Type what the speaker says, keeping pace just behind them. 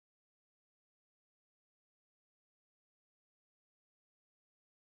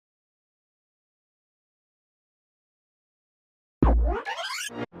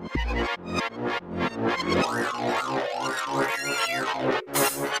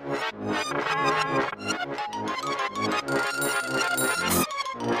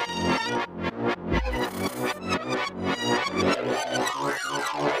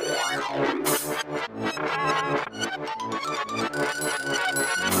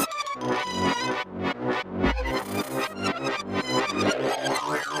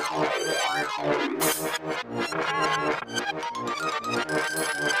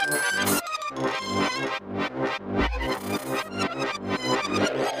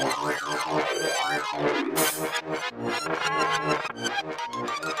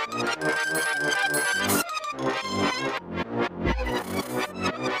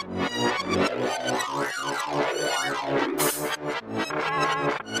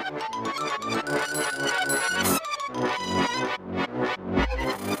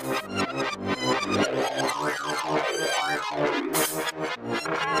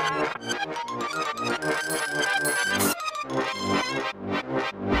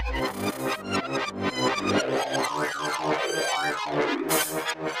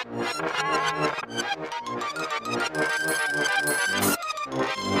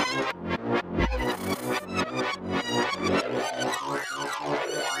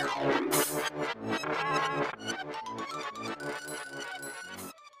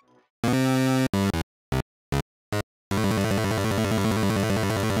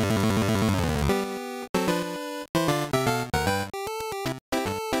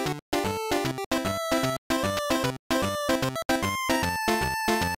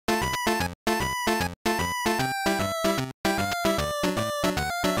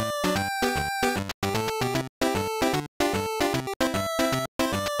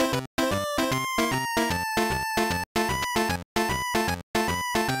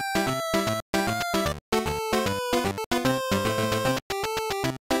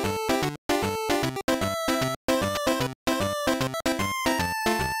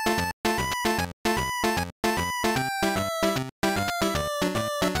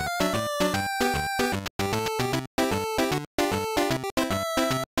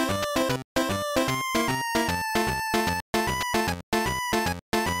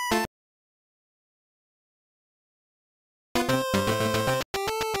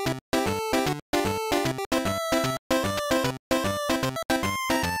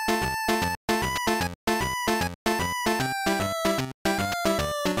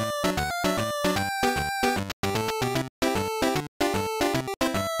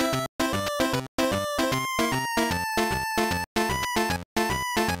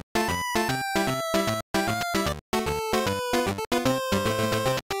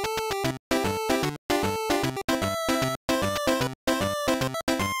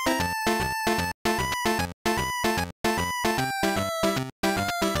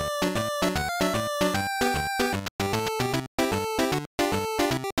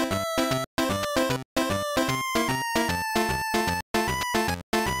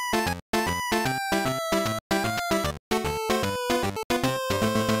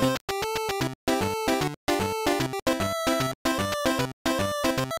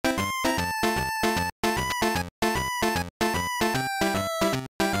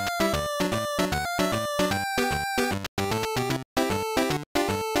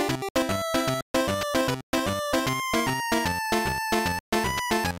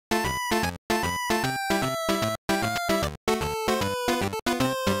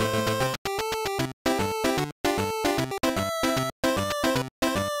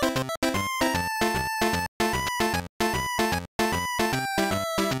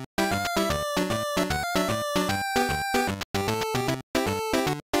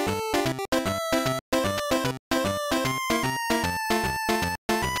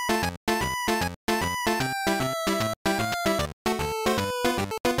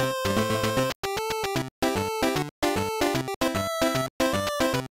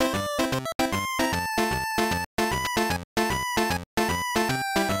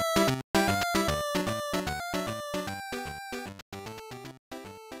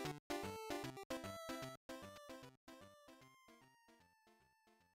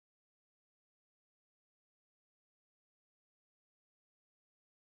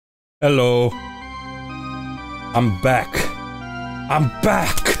Hello. I'm back. I'm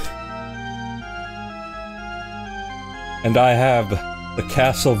back! And I have the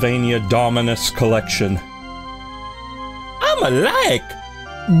Castlevania Dominus collection. I'm like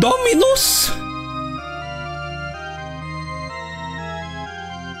Dominus!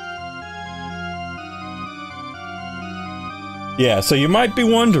 Yeah, so you might be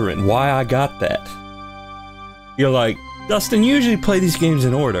wondering why I got that. You're like, Dustin, you usually play these games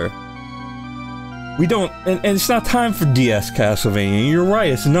in order. We don't, and it's not time for DS Castlevania. You're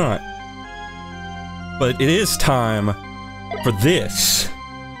right, it's not. But it is time for this.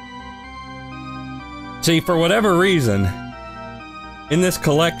 See, for whatever reason, in this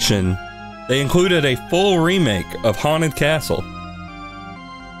collection, they included a full remake of Haunted Castle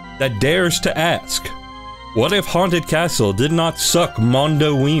that dares to ask, what if Haunted Castle did not suck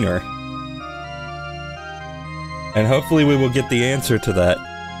Mondo Wiener? And hopefully we will get the answer to that.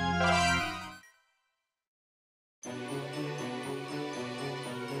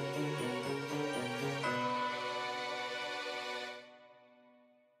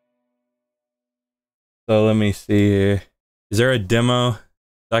 So let me see here. Is there a demo?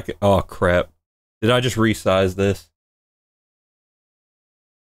 Oh crap. Did I just resize this?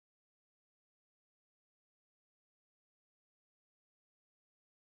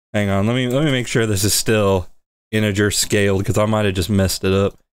 Hang on, let me make sure this is still integer scaled, because I might have just messed it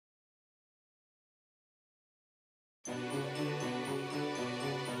up.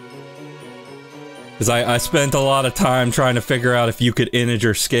 Because I spent a lot of time trying to figure out if you could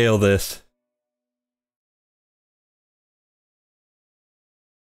integer scale this.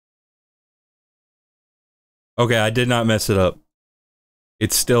 Okay, I did not mess it up.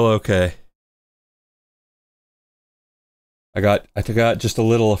 It's still okay. I got just a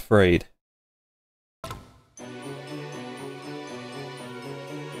little afraid.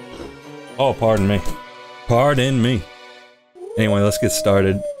 Oh, pardon me. Pardon me. Anyway, let's get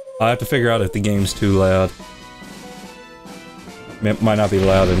started. I have to figure out if the game's too loud. It might not be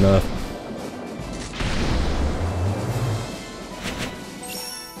loud enough.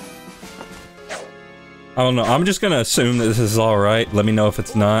 I don't know, I'm just gonna assume that this is alright. Let me know if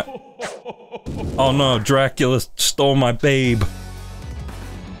it's not. Oh no, Dracula stole my babe.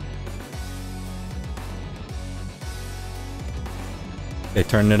 Okay,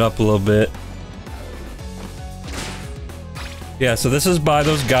 turn it up a little bit. Yeah, so this is by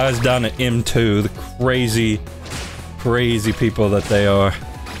those guys down at M2, the crazy, crazy people that they are.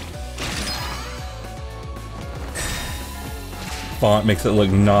 Font makes it look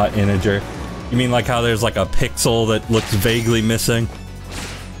not integer. You mean like how there's like a pixel that looks vaguely missing?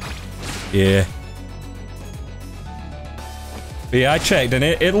 Yeah. But yeah, I checked and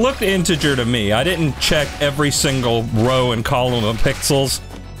it looked integer to me. I didn't check every single row and column of pixels,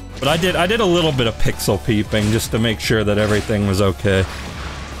 but I did a little bit of pixel peeping just to make sure that everything was okay.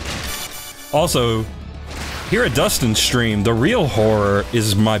 Also, here at Dustin's stream, the real horror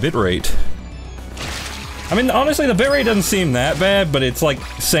is my bitrate. I mean, honestly, the bitrate doesn't seem that bad, but it's like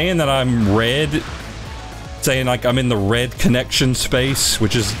saying that I'm red, saying like I'm in the red connection space,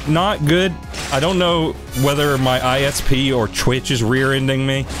 which is not good. I don't know whether my ISP or Twitch is rear-ending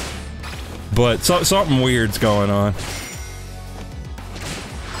me, but something weird's going on.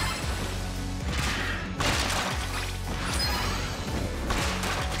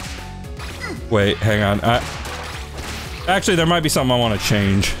 Wait, hang on. Actually, there might be something I want to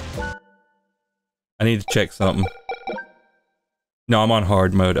change. I need to check something. No, I'm on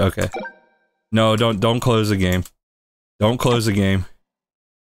hard mode. Okay. No, don't close the game. Don't close the game.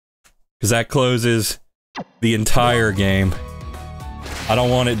 Because that closes the entire game. I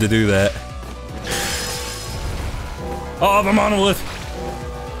don't want it to do that. Oh, the monolith!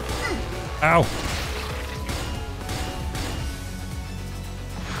 Ow.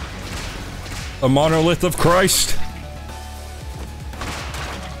 The monolith of Christ.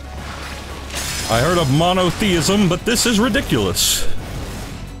 I heard of monotheism, but this is ridiculous.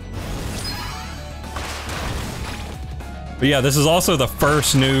 But yeah, this is also the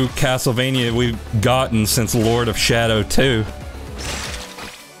first new Castlevania we've gotten since Lord of Shadow 2.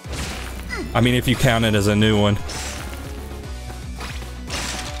 I mean, if you count it as a new one.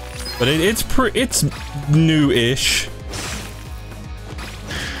 But it's new-ish.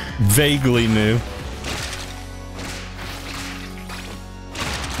 Vaguely new.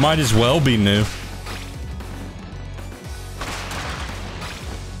 Might as well be new.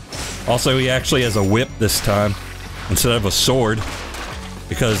 Also, he actually has a whip this time, instead of a sword,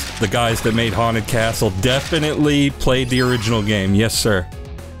 because the guys that made Haunted Castle definitely played the original game. Yes, sir.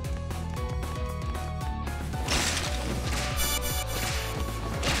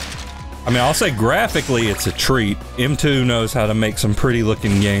 I mean, I'll say graphically it's a treat. M2 knows how to make some pretty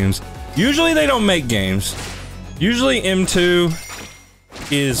looking games. Usually they don't make games. Usually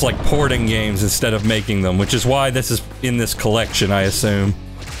M2 is like porting games instead of making them, which is why this is in this collection, I assume.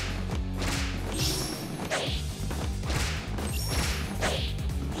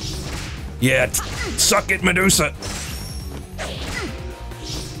 Yeah, suck it, Medusa!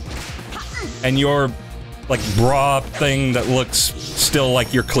 And your, like, bra thing that looks still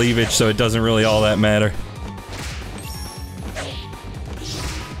like your cleavage, so it doesn't really all that matter.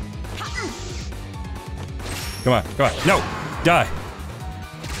 Come on, come on. No! Die!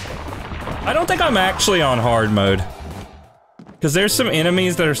 I don't think I'm actually on hard mode. Because there's some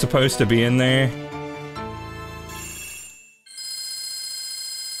enemies that are supposed to be in there.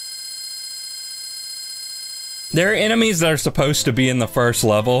 There are enemies that are supposed to be in the first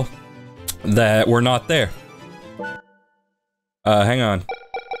level that were not there. Hang on.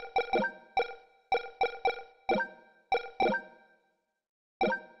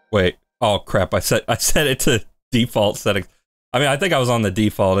 Wait. Oh crap, I set it to default settings. I mean, I think I was on the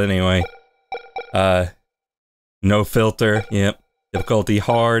default anyway. No filter, yep. Difficulty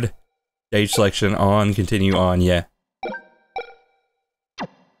hard. Stage selection on, continue on, yeah.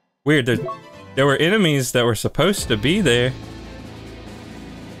 Weird, there were enemies that were supposed to be there.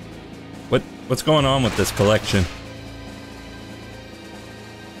 What's going on with this collection?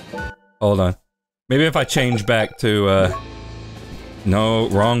 Hold on. Maybe if I change back to, no,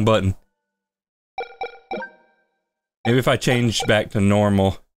 wrong button. Maybe if I change back to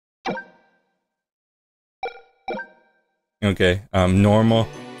normal. Okay, normal.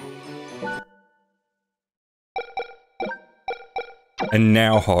 And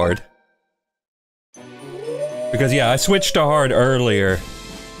now hard. Because yeah, I switched to hard earlier,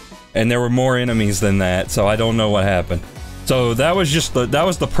 and there were more enemies than that, so I don't know what happened. So that was just that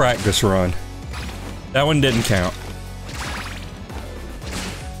was the practice run. That one didn't count.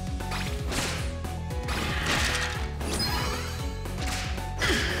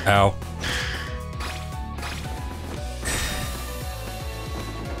 Ow.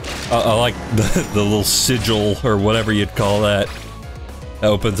 I like the little sigil, or whatever you'd call that, that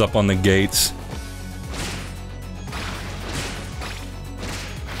opens up on the gates.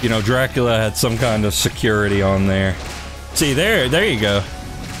 You know, Dracula had some kind of security on there. See, there you go.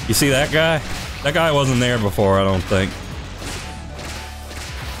 You see that guy? That guy wasn't there before, I don't think.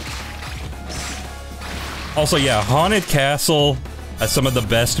 Also, yeah, Haunted Castle has some of the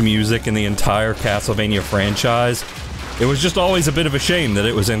best music in the entire Castlevania franchise. It was just always a bit of a shame that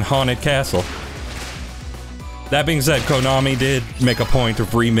it was in Haunted Castle. That being said, Konami did make a point of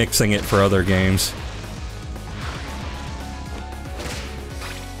remixing it for other games.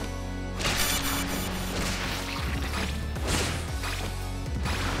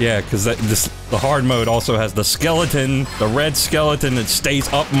 Yeah, because the hard mode also has the skeleton, the red skeleton that stays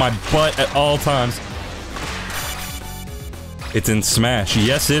up my butt at all times. It's in Smash.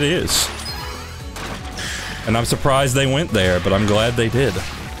 Yes, it is. And I'm surprised they went there, but I'm glad they did.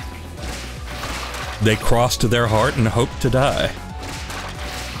 They crossed their heart and hoped to die.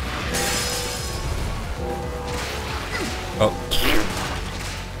 Oh.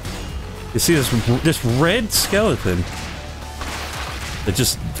 You see this red skeleton? It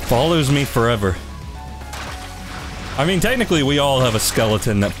just follows me forever. I mean, technically we all have a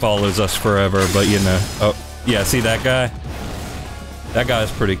skeleton that follows us forever, but you know. Oh, yeah, see that guy? That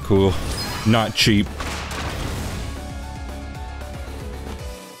guy's pretty cool. Not cheap.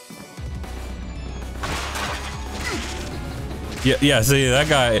 Yeah, see, that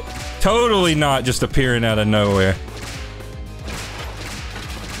guy, totally not just appearing out of nowhere.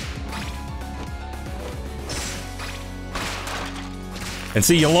 And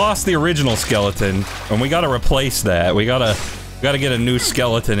see, you lost the original skeleton, and we gotta replace that. We gotta get a new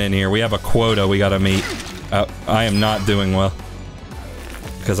skeleton in here. We have a quota we gotta meet. I am not doing well.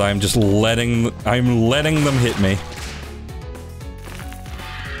 Because I'm just letting them hit me.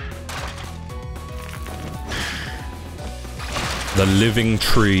 The living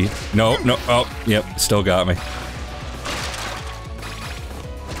tree. No, oh, yep, still got me.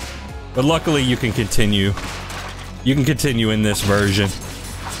 But luckily you can continue. You can continue in this version.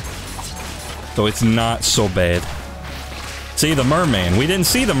 So it's not so bad. See, the merman. We didn't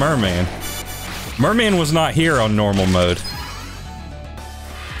see the merman. Merman was not here on normal mode.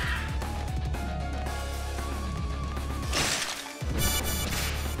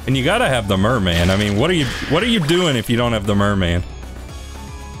 And you gotta have the merman. I mean, what are you doing if you don't have the merman?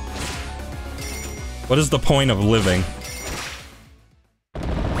 What is the point of living?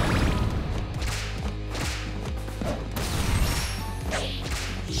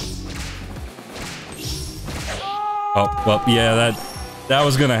 Oh, well, yeah, that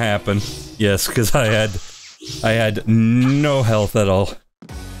was gonna happen. Yes, because I had no health at all.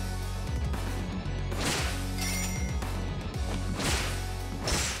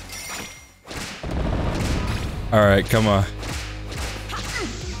 Alright, come on.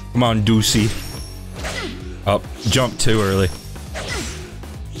 Come on, Deucey. Oh, jump too early.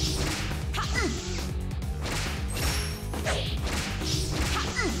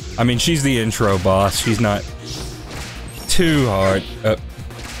 I mean, she's the intro boss. She's not too hard.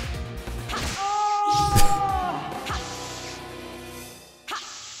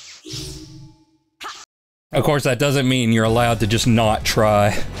 Of course, that doesn't mean you're allowed to just not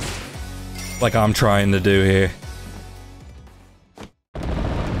try, like I'm trying to do here.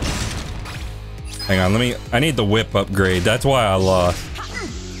 Hang on, I need the whip upgrade. That's why I lost.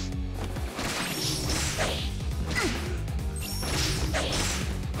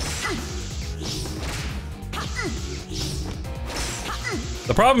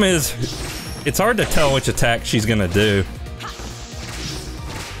 The problem is, it's hard to tell which attack she's gonna do.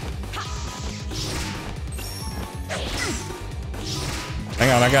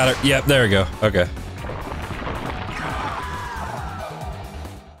 Hang on, I got her. Yep, there we go. Okay.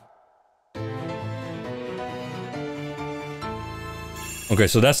 Okay,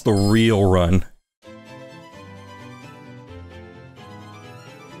 so that's the real run.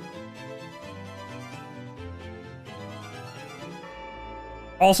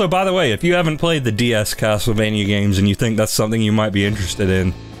 Also, by the way, if you haven't played the DS Castlevania games and you think that's something you might be interested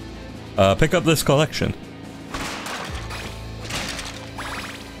in, pick up this collection.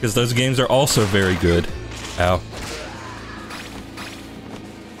 Because those games are also very good. Ow.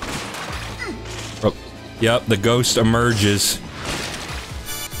 Oh, yep, the ghost emerges.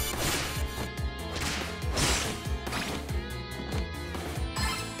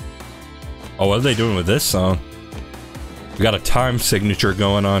 Oh, what are they doing with this song? We got a time signature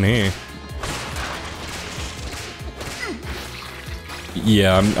going on here.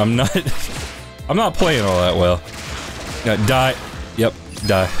 Yeah, I'm not... I'm not playing all that well. Die. Yep,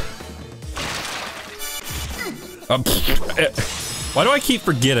 die. Why do I keep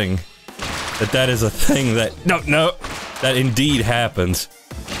forgetting that that is a thing that... No, that indeed happens.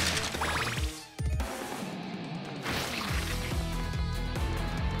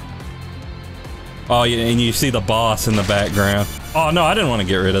 Oh, yeah, and you see the boss in the background. Oh, no, I didn't want to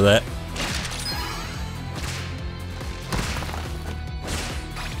get rid of that.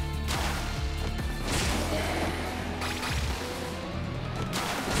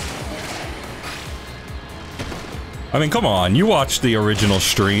 I mean, come on, you watched the original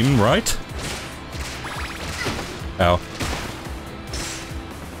stream, right? Ow.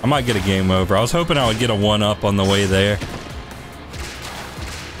 I might get a game over. I was hoping I would get a 1-up on the way there.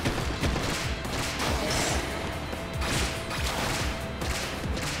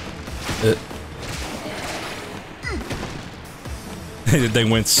 They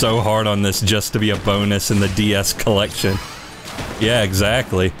went so hard on this just to be a bonus in the DS collection. Yeah,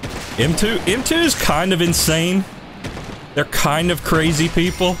 exactly. M2 is kind of insane. They're kind of crazy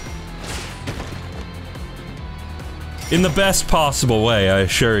people. In the best possible way, I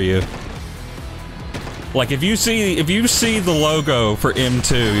assure you. Like, if you see the logo for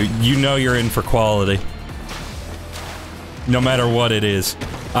M2, you know you're in for quality. No matter what it is.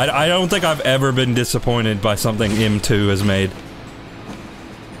 I don't think I've ever been disappointed by something M2 has made.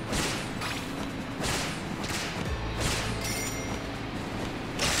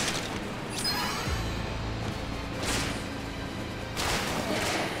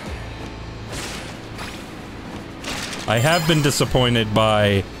 I have been disappointed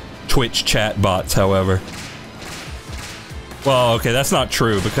by Twitch chat bots, however. Well, okay, that's not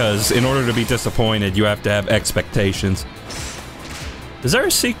true, because in order to be disappointed, you have to have expectations. Is there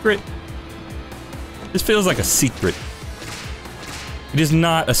a secret? This feels like a secret. It is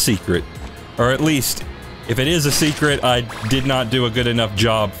not a secret. Or at least, if it is a secret, I did not do a good enough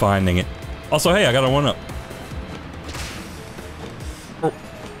job finding it. Also, hey, I got a 1-up.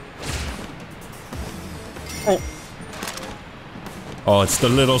 Oh, it's the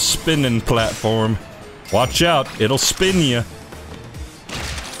little spinning platform. Watch out, it'll spin you.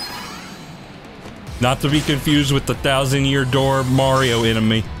 Not to be confused with the 1,000-year door Mario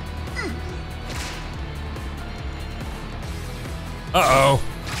enemy. Uh-oh.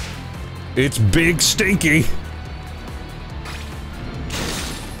 It's Big Stinky.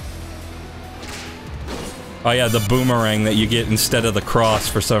 Oh yeah, the boomerang that you get instead of the cross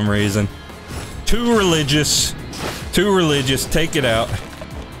for some reason. Too religious. Too religious, take it out.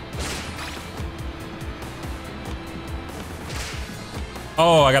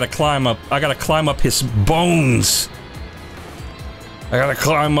 Oh, I gotta climb up his bones. I gotta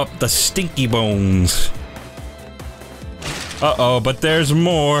climb up the stinky bones. Uh-oh, but there's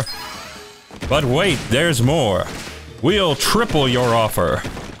more. But wait, there's more. We'll triple your offer.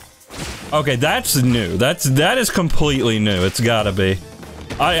 Okay, that's new. That is completely new. It's gotta be.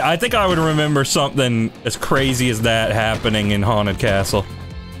 I think I would remember something as crazy as that happening in Haunted Castle.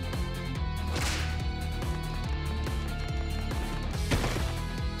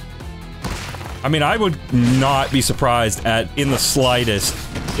 I mean, I would not be surprised in the slightest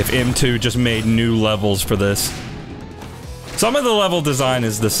if M2 just made new levels for this. Some of the level design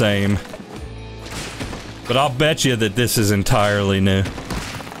is the same, but I'll bet you that this is entirely new.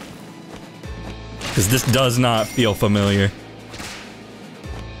 Because this does not feel familiar.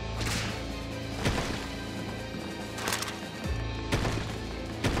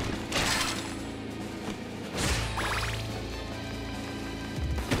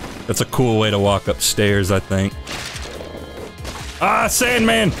 That's a cool way to walk upstairs, I think. Ah,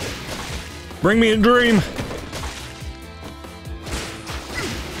 Sandman! Bring me a dream!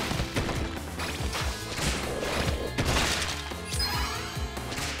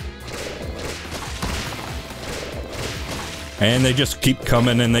 And they just keep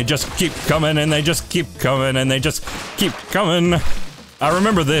coming, and they just keep coming, and they just keep coming, and they just keep coming. I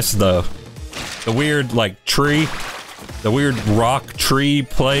remember this, though. The weird, like, tree. The weird rock tree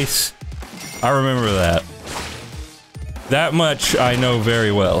place. I remember that. That much I know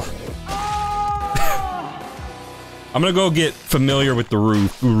very well. I'm gonna go get familiar with the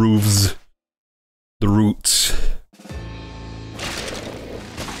roofs. The roots.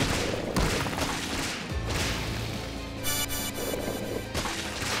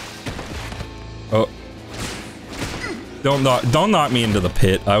 Oh. Don't knock me into the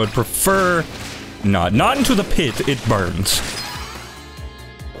pit. I would prefer not into the pit, it burns.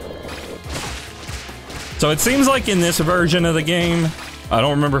 So it seems like in this version of the game, I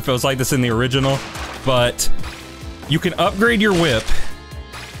don't remember if it was like this in the original, but you can upgrade your whip,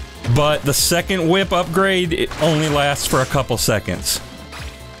 but the second whip upgrade, it only lasts for a couple seconds.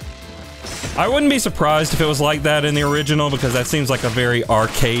 I wouldn't be surprised if it was like that in the original, because that seems like a very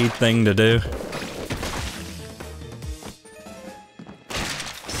arcade thing to do.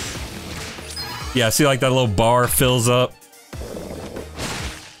 Yeah, see, like, that little bar fills up.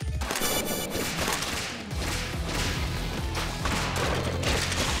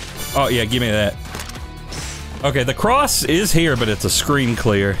 Oh, yeah, give me that. Okay, the cross is here, but it's a screen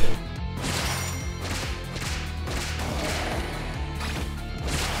clear.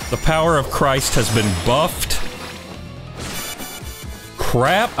 The power of Christ has been buffed.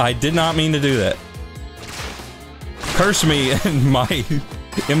 Crap, I did not mean to do that. Curse me and my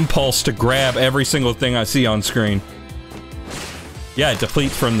impulse to grab every single thing I see on screen. Yeah, it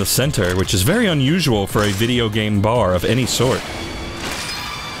depletes from the center, which is very unusual for a video game bar of any sort.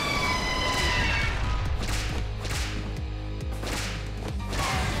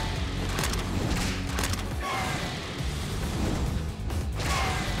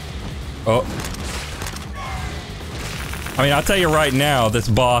 Oh. I mean, I'll tell you right now, this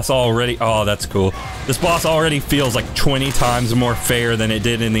boss already... Oh, that's cool. This boss already feels like 20 times more fair than it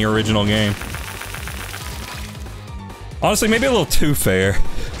did in the original game. Honestly, maybe a little too fair.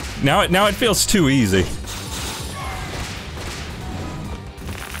 Now it feels too easy.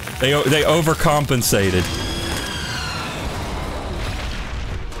 They overcompensated.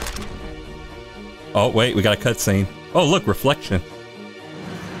 Oh, wait, we got a cutscene. Oh, look, reflection.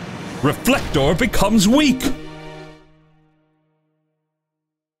 Reflector becomes weak!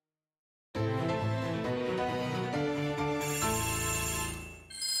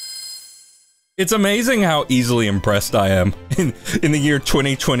 It's amazing how easily impressed I am in the year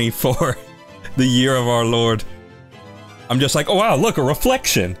 2024, the year of our Lord. I'm just like, oh wow, look, a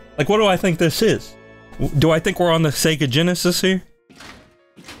reflection. Like, what do I think this is? Do I think we're on the Sega Genesis here?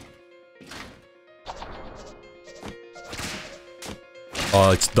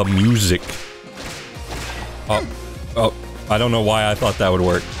 Oh, it's the music. Oh, I don't know why I thought that would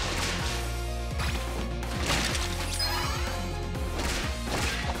work.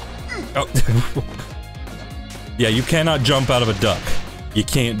 Oh. Yeah, you cannot jump out of a duck. You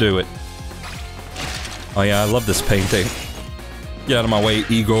can't do it. Oh yeah, I love this painting. Get out of my way,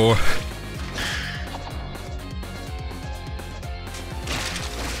 Igor.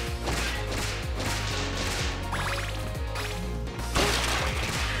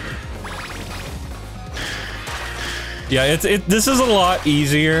 Yeah, this is a lot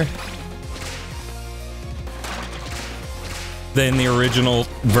easier than the original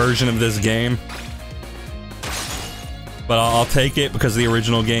version of this game. But I'll take it because the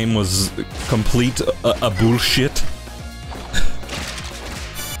original game was complete a bullshit.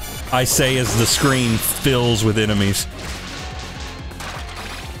 I say as the screen fills with enemies.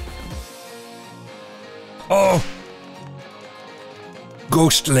 Oh!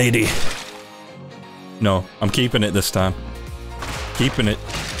 Ghost lady. No, I'm keeping it this time. Keeping it.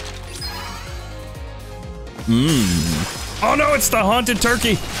 Oh no, it's the haunted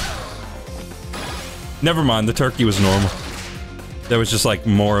turkey! Never mind, the turkey was normal. There was just like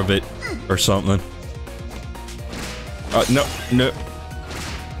more of it or something. No, no.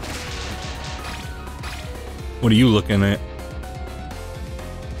 What are you looking at?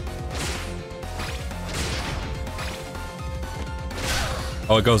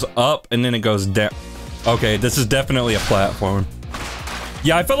 Oh, it goes up and then it goes down. Okay, this is definitely a platform.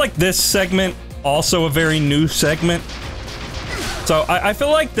 Yeah, I feel like this segment, also a very new segment. So I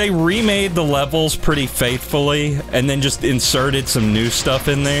feel like they remade the levels pretty faithfully and then just inserted some new stuff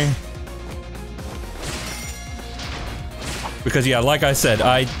in there. Because yeah, like I said,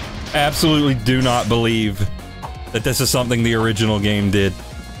 I absolutely do not believe that this is something the original game did.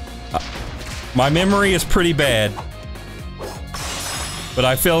 My memory is pretty bad. But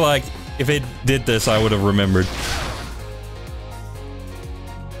I feel like if it did this, I would have remembered.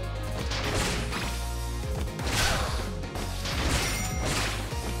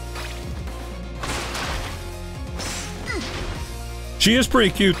 She is pretty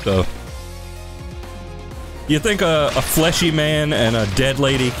cute, though. You think a fleshy man and a dead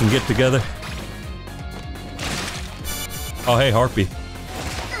lady can get together? Oh, hey, Harpy.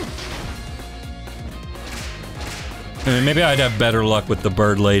 Maybe I'd have better luck with the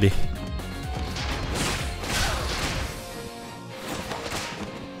bird lady.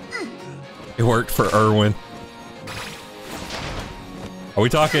 It worked for Irwin. Are we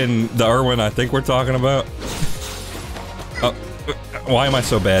talking the Irwin I think we're talking about? Oh, why am I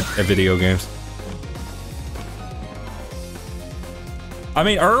so bad at video games? I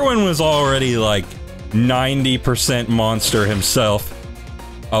mean, Irwin was already like 90% monster himself.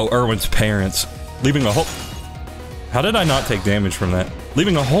 Oh, Irwin's parents. Leaving a whole... How did I not take damage from that?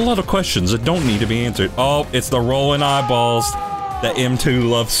 Leaving a whole lot of questions that don't need to be answered. Oh, it's the rolling eyeballs that M2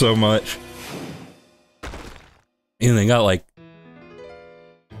 loves so much. And they got like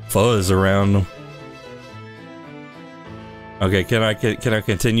fuzz around them. Okay, can I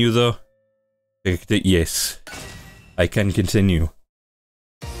continue though? Yes, I can continue.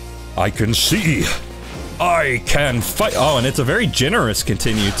 I can see. I can fight. Oh, and it's a very generous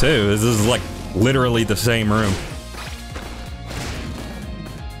continue too. This is like literally the same room.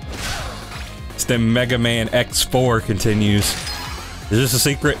 It's the Mega Man X4 continues. Is this a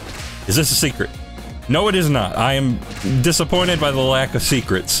secret? Is this a secret? No, it is not. I am disappointed by the lack of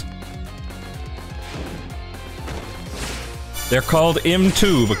secrets. They're called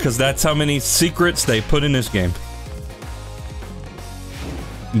M2 because that's how many secrets they put in this game.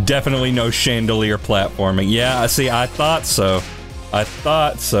 Definitely no chandelier platforming. Yeah, see, I thought so. I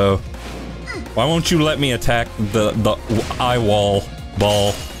thought so. Why won't you let me attack the eye wall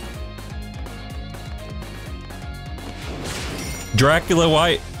ball? Dracula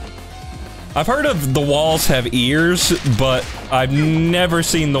White. I've heard of the walls have ears, but I've never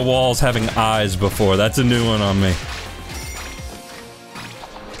seen the walls having eyes before. That's a new one on me.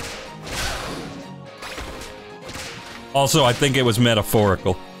 Also, I think it was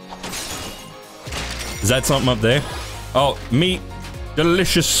metaphorical. Is that something up there? Oh, meat.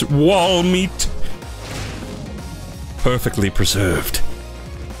 Delicious wall meat. Perfectly preserved.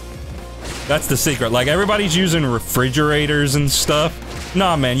 That's the secret. Like, everybody's using refrigerators and stuff.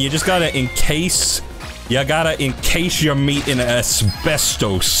 Nah, man, you just gotta encase... You gotta encase your meat in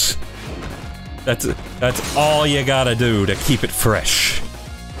asbestos. That's all you gotta do to keep it fresh.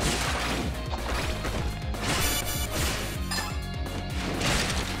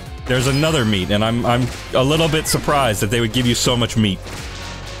 There's another meat, and I'm a little bit surprised that they would give you so much meat.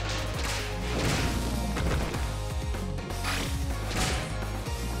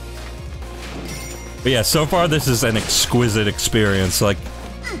 But yeah, so far this is an exquisite experience, like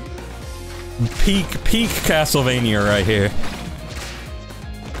peak Castlevania right here.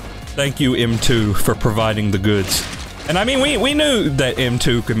 Thank you, M2, for providing the goods. And I mean, we knew that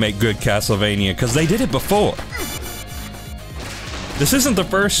M2 could make good Castlevania, because they did it before. This isn't the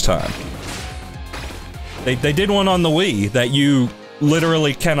first time. They did one on the Wii that you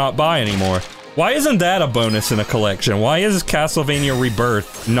literally cannot buy anymore. Why isn't that a bonus in a collection? Why is Castlevania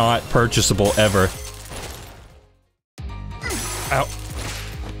Rebirth not purchasable ever? Ow.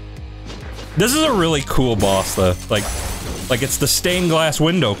 This is a really cool boss, though. Like it's the stained glass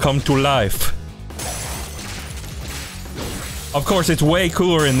window come to life. Of course, it's way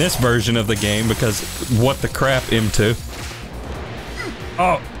cooler in this version of the game because what the crap, M2.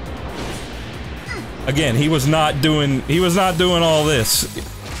 Oh. Again, he was not doing all this.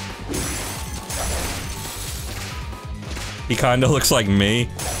 He kinda looks like me.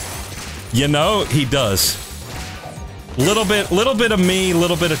 You know, he does. Little bit of me,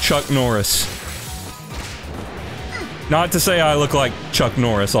 little bit of Chuck Norris. Not to say I look like Chuck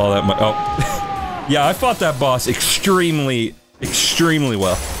Norris all that much. Oh. Yeah, I fought that boss extremely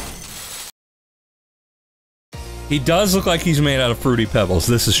well. He does look like he's made out of Fruity Pebbles.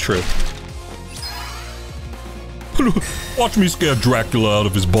 This is true. Watch me scare Dracula out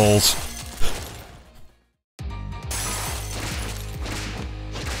of his balls.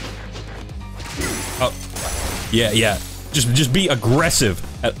 Oh. Yeah, yeah. Just be aggressive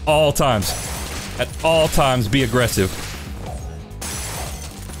at all times. At all times, be aggressive.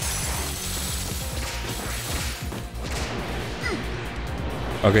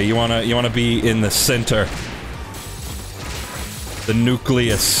 Okay, you wanna be in the center. The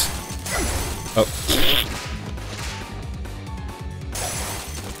nucleus. Oh.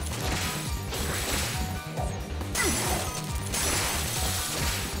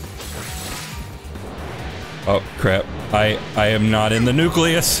 Oh, crap. I am not in the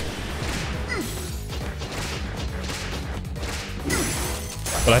nucleus.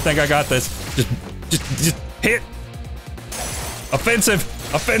 But I think I got this. Just hit. Offensive.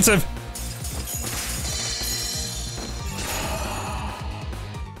 Offensive.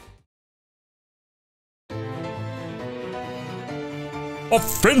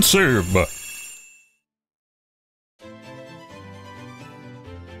 Offensive.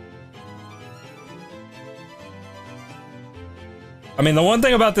 I mean, the one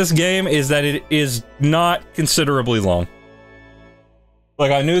thing about this game is that it is not considerably long.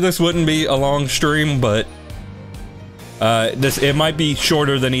 Like, I knew this wouldn't be a long stream, but it might be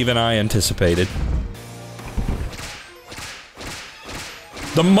shorter than even I anticipated.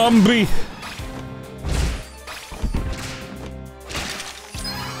 The Mumby!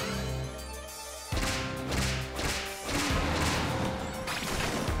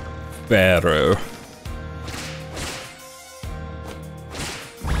 Pharaoh.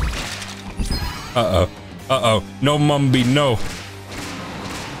 Uh-oh. Uh-oh. No, Mumby, no.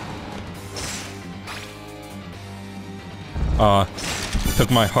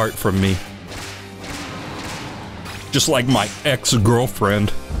 Took my heart from me. Just like my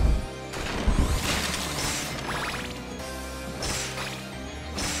ex-girlfriend.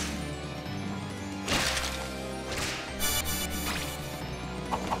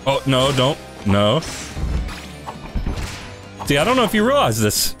 Oh, no, don't. No. See, I don't know if you realize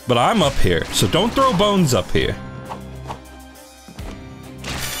this, but I'm up here, so don't throw bones up here.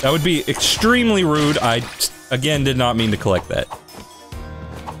 That would be extremely rude. I, again, did not mean to collect that.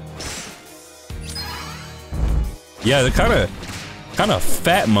 Yeah, the kind of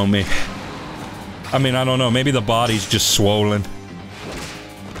fat mummy. I mean, I don't know, maybe the body's just swollen.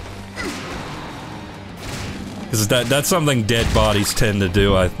 Because that's something dead bodies tend to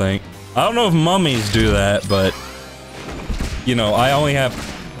do, I think. I don't know if mummies do that, but... You know, I only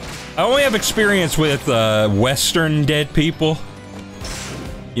have experience with, Western dead people.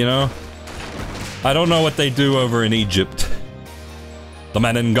 You know? I don't know what they do over in Egypt. The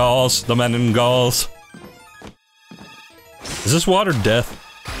men in Gauls, the men in Gauls. Is this water death?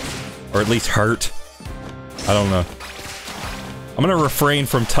 Or at least hurt? I don't know. I'm gonna refrain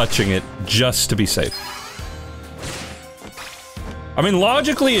from touching it, just to be safe. I mean,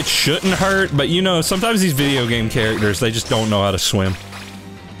 logically it shouldn't hurt, but you know, sometimes these video game characters, they just don't know how to swim.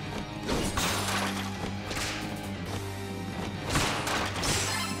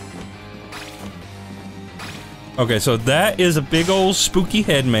 Okay, so that is a big old spooky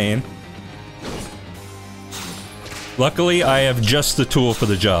head man. Luckily, I have just the tool for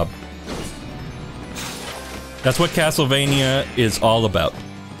the job. That's what Castlevania is all about.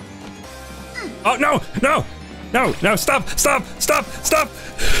 Oh, no! No! No! No! Stop! Stop! Stop! Stop!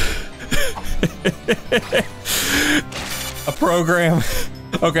 A program.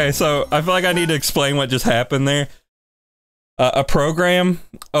 Okay, so I feel like I need to explain what just happened there. A program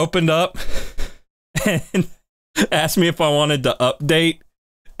opened up and asked me if I wanted to update,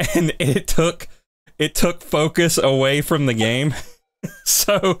 and it took focus away from the game.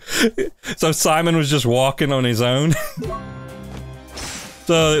 So Simon was just walking on his own.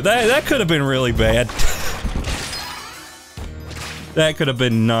 So that could have been really bad. That could have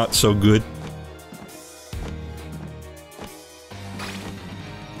been not so good.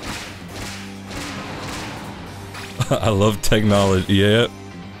 I love technology, yeah.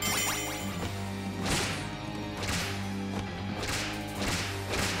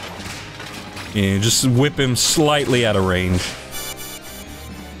 Yeah, just whip him slightly out of range.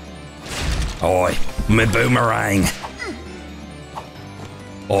 Oi, me boomerang.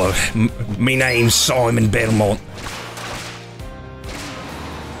 Or, me name's Simon Belmont.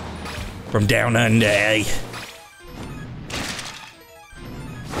 From down under, eh?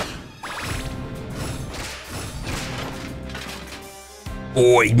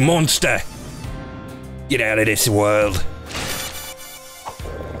 Oi, monster! Get out of this world.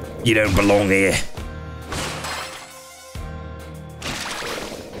 You don't belong here.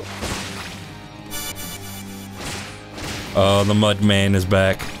 Oh, the Mud Man is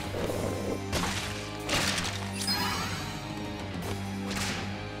back.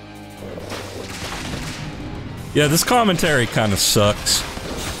 Yeah, this commentary kind of sucks.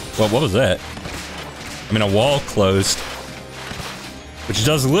 Well, what was that? I mean, a wall closed. Which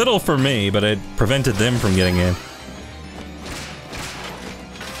does little for me, but it prevented them from getting in.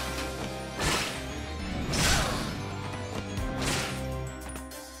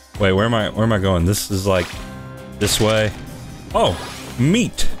 Wait, where am I going? This is like... this way. Oh!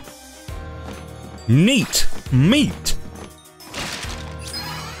 Meat! Neat! Meat!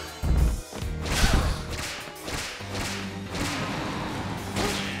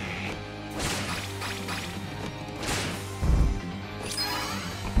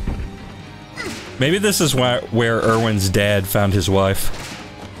 Maybe this is where Erwin's dad found his wife.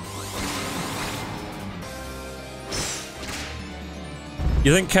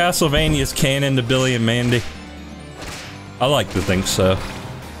 You think Castlevania's canon to Billy and Mandy? I like to think so.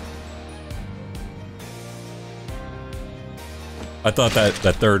 I thought that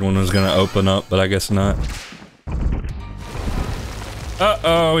third one was gonna open up, but I guess not.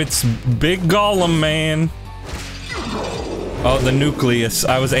 Uh-oh, it's Big Golem Man. Oh, the nucleus.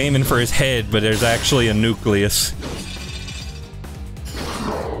 I was aiming for his head, but there's actually a nucleus.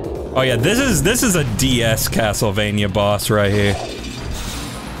 Oh yeah, this is a DS Castlevania boss right here.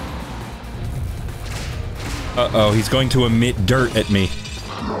 Uh-oh, he's going to emit dirt at me.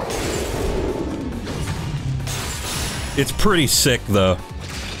 It's pretty sick, though.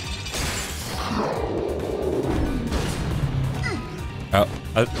 Oh,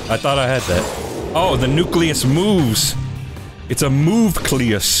 I thought I had that. Oh, the nucleus moves! It's a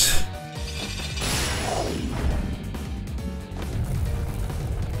move-cleus.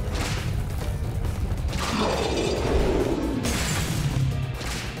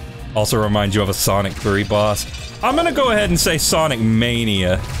 Also reminds you of a Sonic 3 boss. I'm gonna go ahead and say Sonic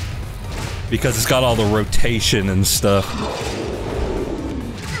Mania. Because it's got all the rotation and stuff.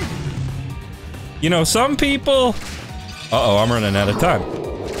 You know, some people... Uh-oh, I'm running out of time.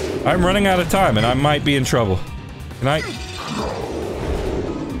 I'm running out of time, and I might be in trouble. Can I...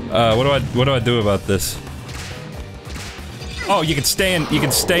 what do I do about this? Oh, you can stand, you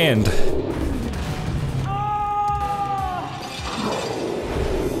can stand.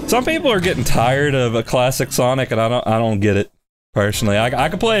 Some people are getting tired of a classic Sonic, and I don't get it, personally. I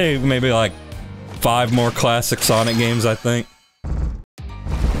could play maybe like 5 more classic Sonic games, I think.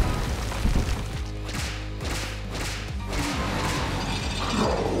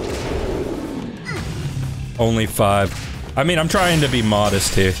 Only 5. I mean, I'm trying to be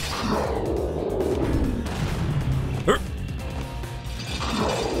modest here.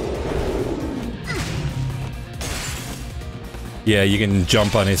 Yeah, you can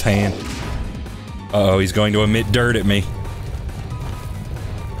jump on his hand. Uh-oh, he's going to emit dirt at me.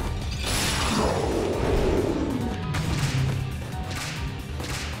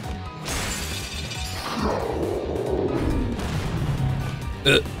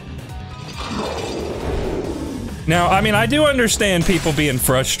 Now, I mean, I do understand people being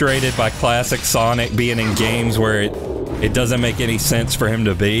frustrated by classic Sonic being in games where it doesn't make any sense for him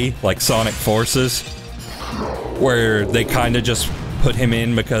to be, like Sonic Forces, where they kind of just put him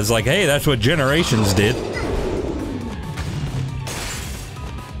in because, like, hey, that's what Generations did.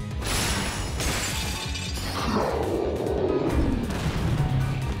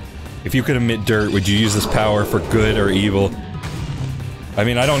 If you could emit dirt, would you use this power for good or evil? I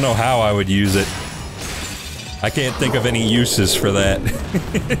mean, I don't know how I would use it. I can't think of any uses for that.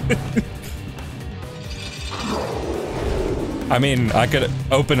 I mean, I could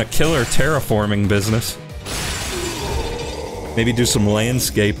open a killer terraforming business. Maybe do some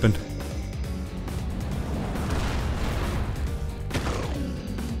landscaping.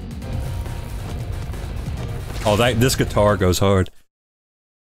 Oh, this guitar goes hard.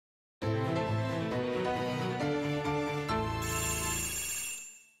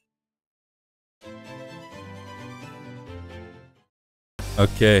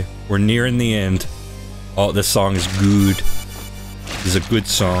 Okay, we're nearing the end. Oh, this song is good. This is a good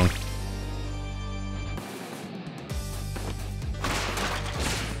song.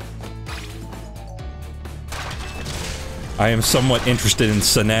 I am somewhat interested in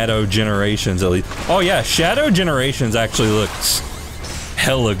Shadow Generations, at least. Oh yeah, Shadow Generations actually looks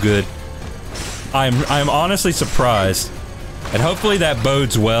hella good. I'm honestly surprised. And hopefully that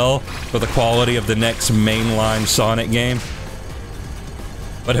bodes well for the quality of the next mainline Sonic game.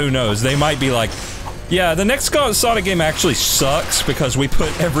 But who knows, they might be like, yeah, the next Sonic game actually sucks because we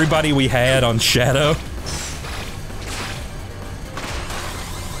put everybody we had on Shadow.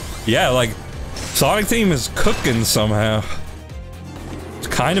 Yeah, like, Sonic theme is cooking somehow. It's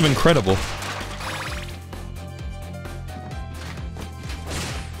kind of incredible.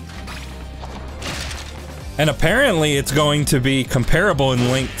 And apparently it's going to be comparable in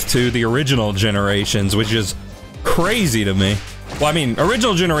length to the original generations, which is crazy to me. Well, I mean,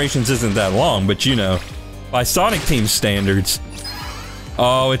 original generations isn't that long, but you know, by Sonic Team standards.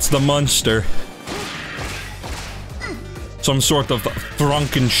 Oh, it's the monster. Some sort of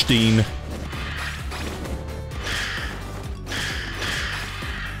Frankenstein.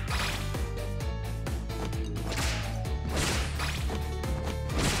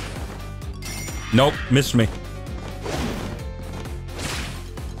 Nope, missed me.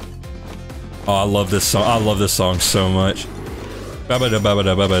 Oh, I love this song. I love this song so much.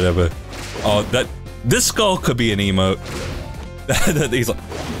 Oh, this skull could be an emote.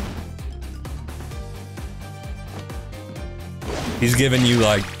 He's giving you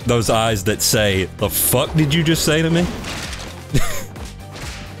like those eyes that say, "The fuck did you just say to me?"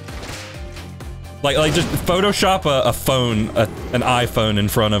 like just Photoshop a phone, an iPhone in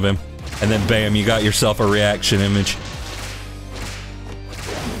front of him. And then bam, you got yourself a reaction image.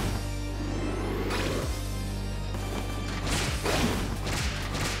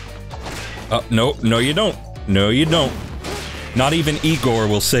 No, no you don't. No you don't. Not even Igor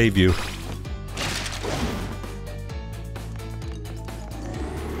will save you.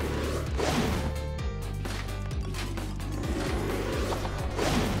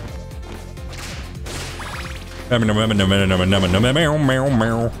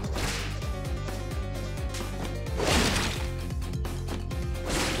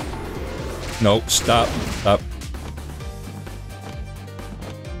 Nope, stop, stop.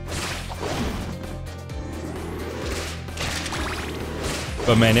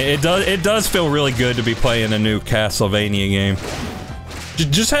 But man, it does feel really good to be playing a new Castlevania game.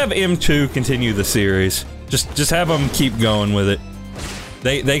 Just have M2 continue the series. Just have them keep going with it.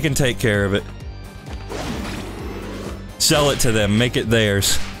 They can take care of it. Sell it to them, make it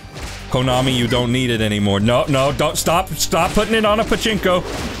theirs. Konami, you don't need it anymore. No, no, don't stop putting it on a pachinko.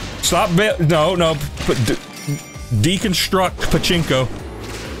 Stop no, deconstruct pachinko.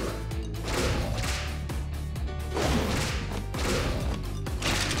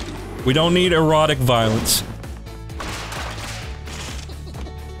 We don't need erotic violence.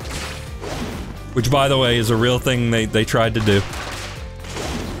 Which, by the way, is a real thing they tried to do.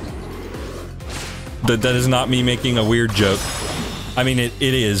 That is not me making a weird joke. I mean, it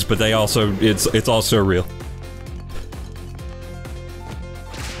is, but they also, it's also real.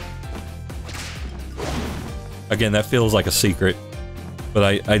 Again, that feels like a secret.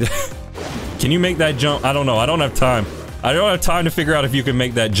 But I can you make that jump? I don't know, I don't have time. I don't have time to figure out if you can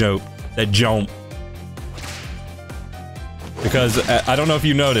make that jump. That jump. Because, I don't know if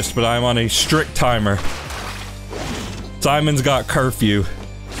you noticed, but I'm on a strict timer. Simon's got curfew.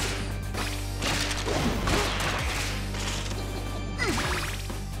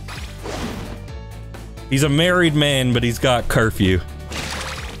 He's a married man, but he's got curfew.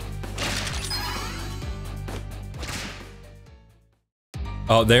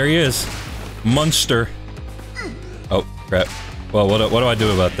 Oh, there he is. Monster. Oh, crap. Well, what do I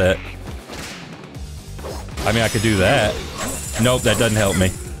do about that? I mean, I could do that. Nope, that doesn't help me.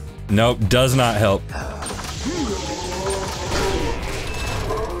 Nope, does not help.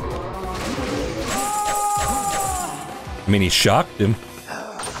 I mean, he shocked him.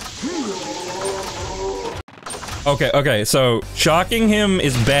 Okay, so shocking him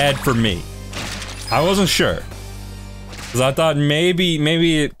is bad for me. I wasn't sure. Because I thought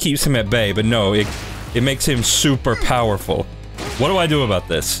maybe it keeps him at bay, but no, it makes him super powerful. What do I do about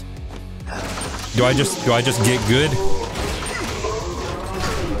this? Do I just get good?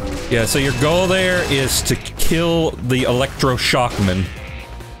 Yeah, so your goal there is to kill the electroshockman.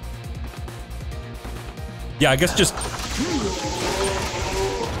 Yeah, I guess just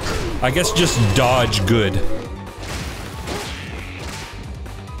dodge good.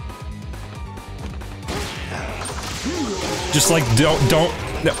 Just like,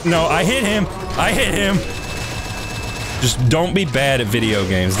 no, I hit him! I hit him! Just don't be bad at video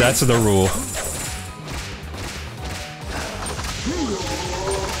games, that's the rule.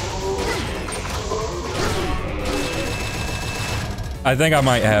 I think I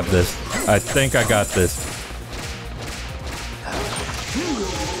might have this. I think I got this.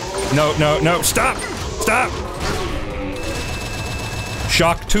 No, no, no, stop! Stop!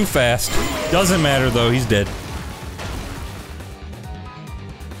 Shock too fast. Doesn't matter though, he's dead.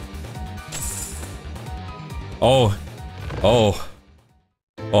 Oh. Oh.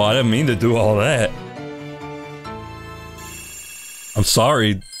 Oh, I didn't mean to do all that. I'm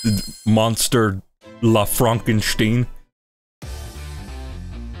sorry. monster La Frankenstein.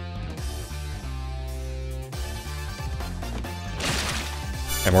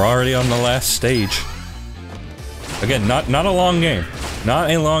 And we're already on the last stage. Again, not a long game.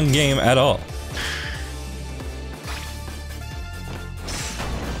 Not a long game at all.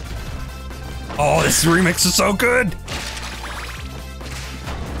 Oh, this remix is so good!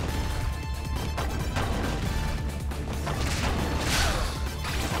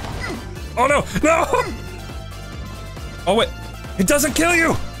 Oh no! No! Oh wait, it doesn't kill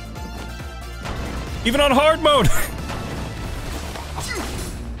you! Even on hard mode!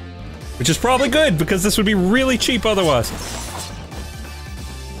 Which is probably good, because this would be really cheap otherwise.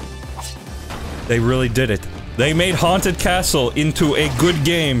 They really did it. They made Haunted Castle into a good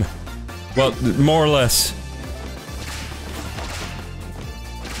game. Well, more or less.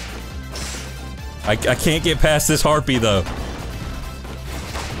 I can't get past this harpy, though.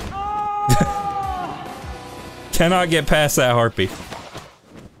 Cannot get past that harpy.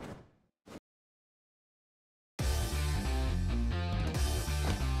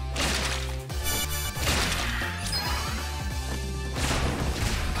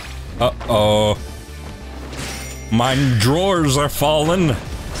 Uh-oh. My drawers are falling.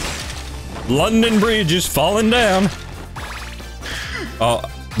 London Bridge is falling down. Oh,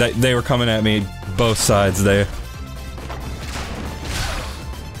 they were coming at me both sides there.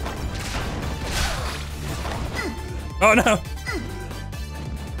 Oh no!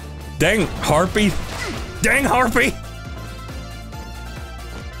 Dang harpy! Dang harpy!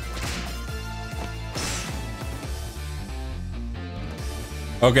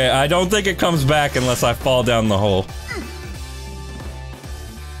 Okay, I don't think it comes back unless I fall down the hole.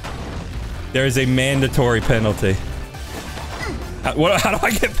 There is a mandatory penalty. How do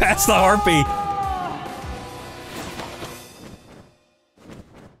I get past the harpy?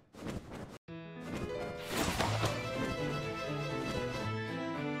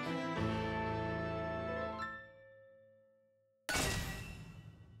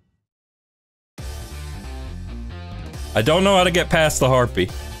 I don't know how to get past the harpy.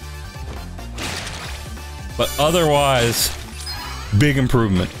 But otherwise, big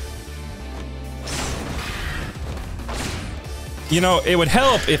improvement. You know, it would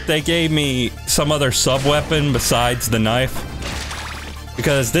help if they gave me some other sub-weapon besides the knife.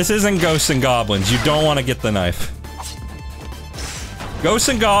 Because this isn't Ghosts and Goblins. You don't want to get the knife. Ghosts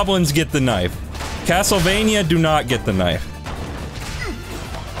and Goblins get the knife. Castlevania do not get the knife.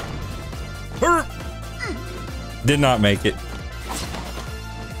 Did not make it.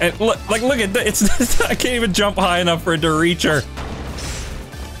 And look at that. It's I can't even jump high enough for it to reach her.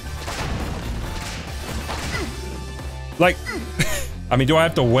 Like, I mean, do I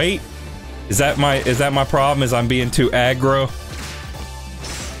have to wait? Is that my problem? Is I'm being too aggro?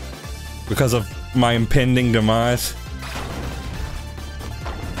 Because of my impending demise?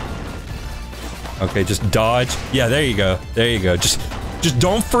 Okay, just dodge. Yeah, there you go. There you go. Just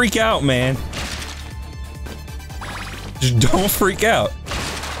don't freak out, man. Just don't freak out.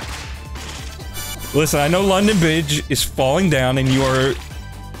 Listen, I know London Bridge is falling down and you are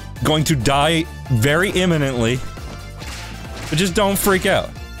going to die very imminently. But just don't freak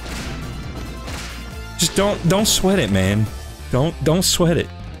out. Just don't sweat it, man. Don't sweat it.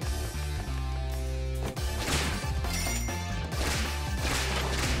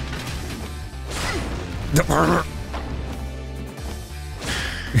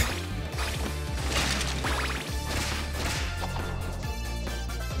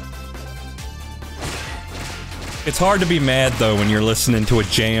 It's hard to be mad though when you're listening to a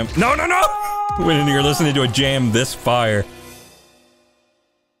jam. No! When you're listening to a jam this fire.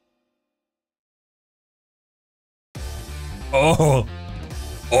 Oh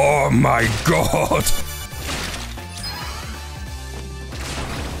my god.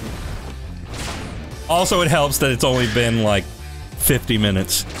 Also, it helps that it's only been like 50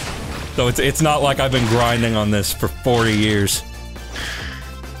 minutes. So it's not like I've been grinding on this for 40 years.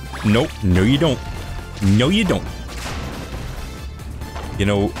 Nope. No, you don't. No, you don't. You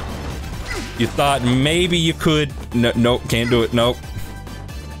know, you thought maybe you could. No, nope, can't do it. Nope.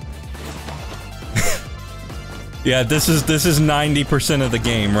 Yeah, this is 90% of the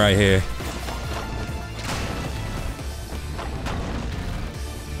game right here.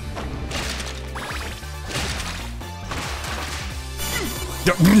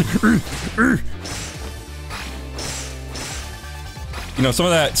 You know, some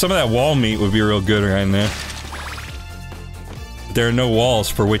of that wall meat would be real good right now. There are no walls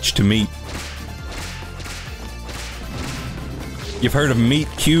for which to meet. You've heard of meat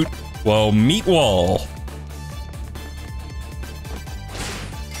cute? Well, meat wall.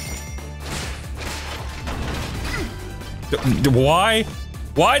 Why?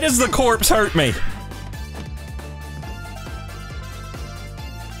 Why does the corpse hurt me?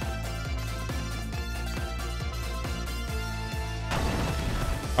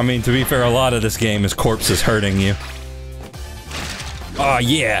 I mean, to be fair, a lot of this game is corpses hurting you. Oh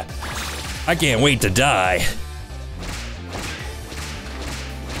yeah! I can't wait to die.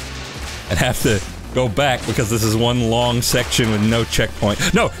 And have to go back because this is one long section with no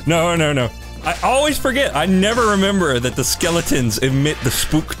checkpoint. No, no, no, no. I always forget. I never remember that the skeletons emit the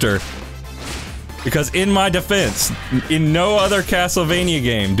spookter. Because in my defense, in no other Castlevania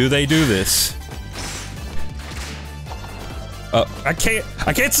game do they do this. I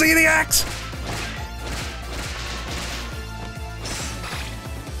can't see the axe!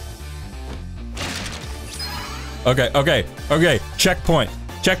 Okay, okay, okay. Checkpoint.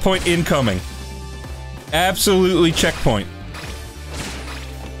 Checkpoint incoming. Absolutely checkpoint.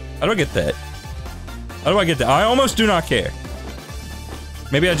 How do I get that? How do I get that? I almost do not care.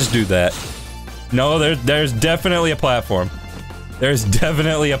 Maybe I just do that. No, there's definitely a platform. There's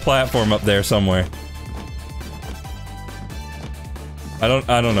definitely a platform up there somewhere. I don't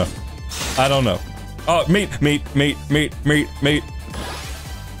know. I don't know. Oh, meat.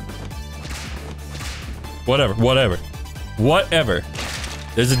 Whatever.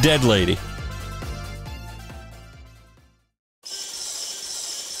 There's a dead lady.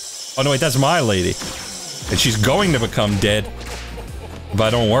 Oh no, wait, that's my lady. And she's going to become dead if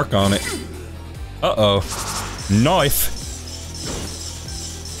I don't work on it. Uh-oh. Knife.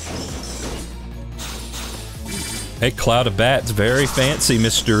 Hey, Cloud of Bats, very fancy,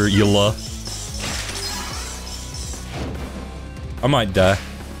 Mr. Yula. I might die.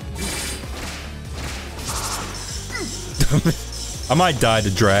 I might die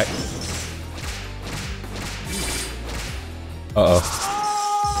to Drac. Uh-oh.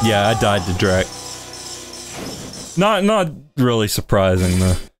 Yeah, I died to Drac. Not really surprising,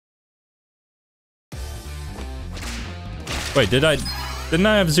 though. Wait, didn't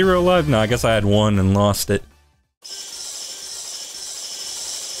I have 0 life? No, I guess I had 1 and lost it.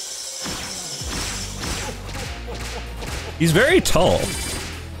 He's very tall.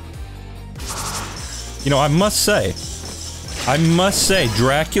 You know, I must say,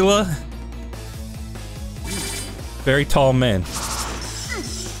 Dracula, very tall man.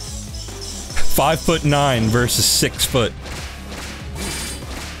 5'9" versus 6 foot.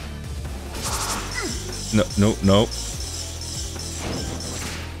 No.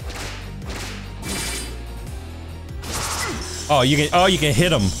 Oh, you can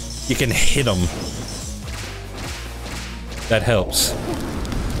hit him. You can hit him. That helps.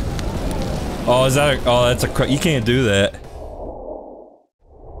 Oh, is that a- oh, that's a- you can't do that.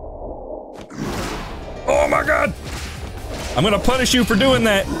 Oh my god! I'm gonna punish you for doing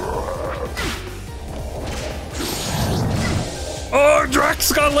that! Oh,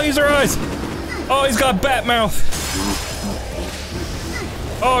 Drax got laser eyes! Oh, he's got bat mouth!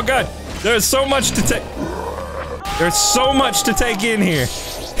 Oh god, there's so much to take- There's so much to take in here!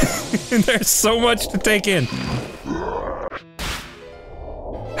 There's so much to take in.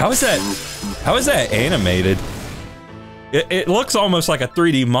 How is that animated? It looks almost like a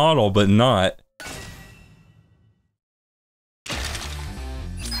 3D model, but not.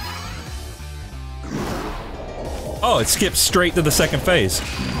 Oh, it skips straight to the second phase.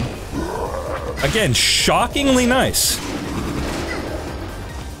 Again, shockingly nice.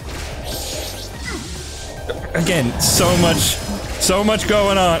 Again, so much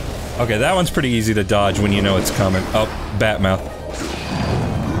going on. Okay, that one's pretty easy to dodge when you know it's coming. Oh, bat mouth.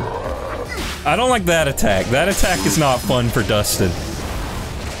 I don't like that attack. That attack is not fun for Dustin.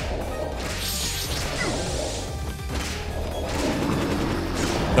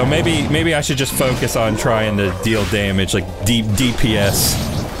 So maybe I should just focus on trying to deal damage, like DPS.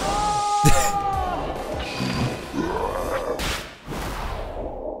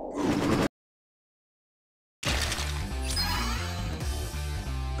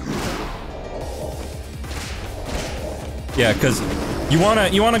 Yeah, because you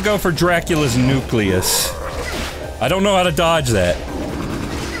wanna go for Dracula's nucleus. I don't know how to dodge that.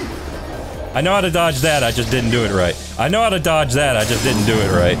 I know how to dodge that, I just didn't do it right. I know how to dodge that, I just didn't do it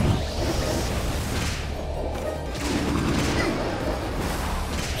right.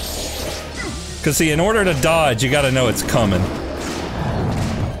 Cause see, in order to dodge, you gotta know it's coming.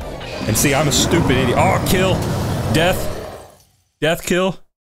 And see, I'm a stupid idiot. Oh, kill! Death! Death kill?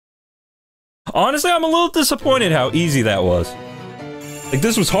 Honestly, I'm a little disappointed how easy that was. Like,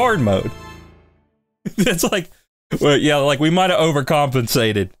 this was hard mode. It's like, well, yeah, like, we might have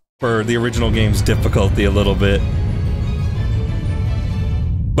overcompensated for the original game's difficulty a little bit.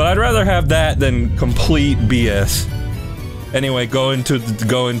 But I'd rather have that than complete BS. Anyway, go into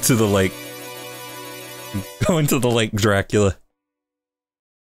the lake. Go into the lake, Dracula.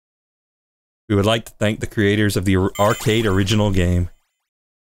 We would like to thank the creators of the arcade original game.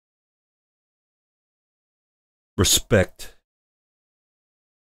 Respect.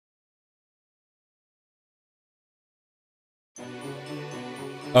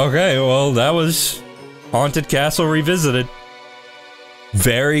 Okay, well, that was Haunted Castle Revisited.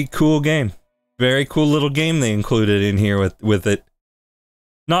 Very cool game. Very cool little game they included in here with it.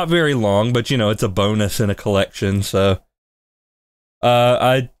 Not very long, but you know, it's a bonus in a collection, so...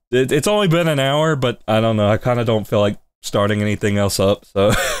 It's only been an hour, but I don't know, I kinda don't feel like starting anything else up,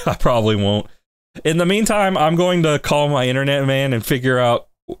 so I probably won't. In the meantime, I'm going to call my internet man and figure out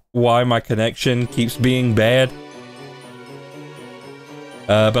why my connection keeps being bad.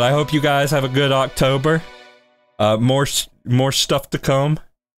 But I hope you guys have a good October. More stuff to come.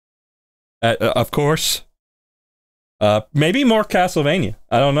 Of course. Maybe more Castlevania.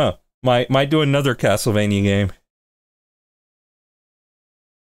 I don't know. Might do another Castlevania game.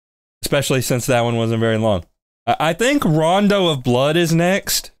 Especially since that one wasn't very long. I think Rondo of Blood is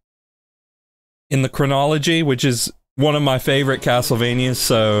next. In the chronology, which is one of my favorite Castlevanias,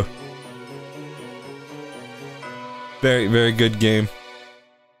 so... Very, very good game.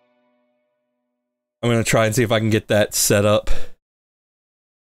 I'm gonna try and see if I can get that set up.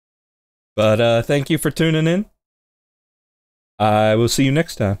 But, thank you for tuning in. I will see you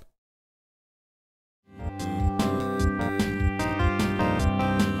next time.